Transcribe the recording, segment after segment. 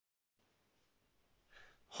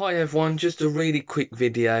Hi everyone, just a really quick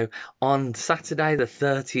video on Saturday the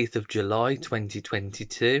 30th of July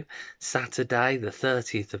 2022. Saturday the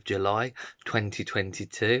 30th of July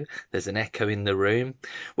 2022. There's an echo in the room.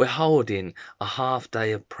 We're holding a half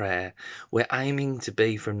day of prayer. We're aiming to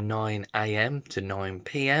be from 9 a.m. to 9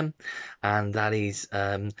 p.m. and that is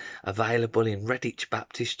available in Redditch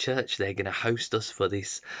Baptist Church. They're going to host us for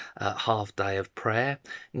this half day of prayer,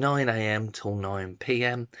 9 a.m. till 9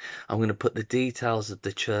 p.m. I'm going to put the details of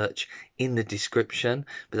the church in the description,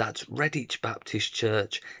 but that's Redditch Baptist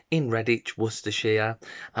Church in Redditch, Worcestershire,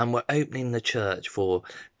 and we're opening the church for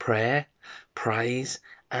prayer, praise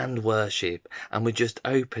and worship, and we're just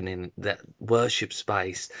opening that worship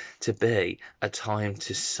space to be a time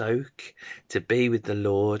to soak, to be with the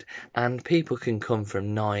Lord, and people can come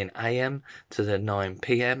from 9 a.m. to the 9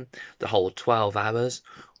 p.m, the whole 12 hours,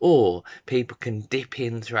 or people can dip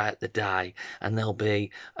in throughout the day, and there'll be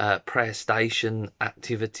prayer station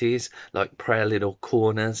activities like prayer little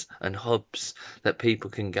corners and hubs that people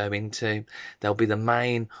can go into. There'll be the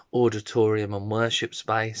main auditorium and worship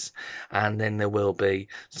space, and then there will be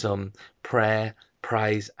some prayer,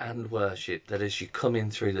 praise and worship, that as you come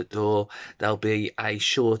in through the door there'll be a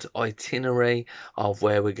short itinerary of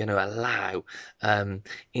where we're going to allow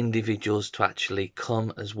individuals to actually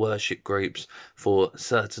come as worship groups for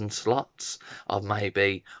certain slots of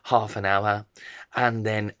maybe half an hour, and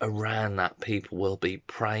then around that people will be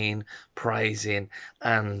praying, praising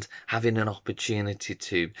and having an opportunity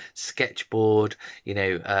to sketchboard,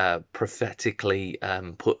 prophetically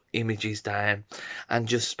put images down and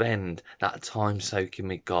just spend that time soaking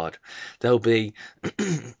with God. There'll be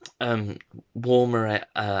warmer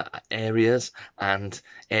areas and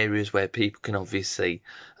areas where people can obviously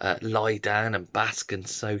lie down and bask and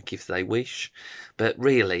soak if they wish, but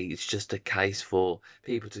really it's just a case for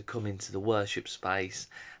people to come into the worship space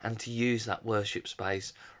and to use that worship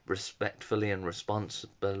space respectfully and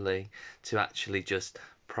responsibly to actually just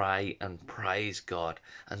pray and praise God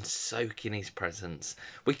and soak in his presence.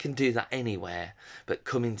 We can do that anywhere, but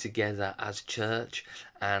coming together as church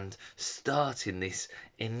and starting this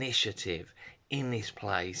initiative in this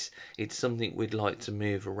place, it's something we'd like to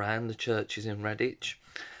move around the churches in Redditch,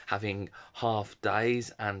 having half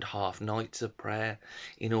days and half nights of prayer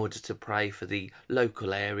in order to pray for the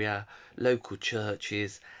local area, local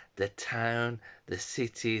churches, the town, the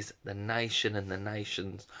cities, the nation and the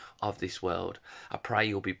nations of this world. I pray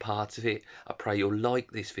you'll be part of it. I pray you'll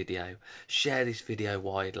like this video, share this video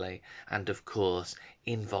widely, and of course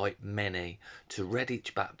invite many to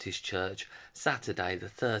Redditch Baptist Church Saturday the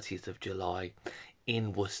 30th of July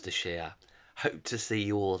in Worcestershire. Hope to see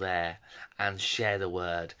you all there and share the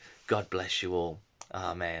word. God bless you all.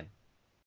 Amen.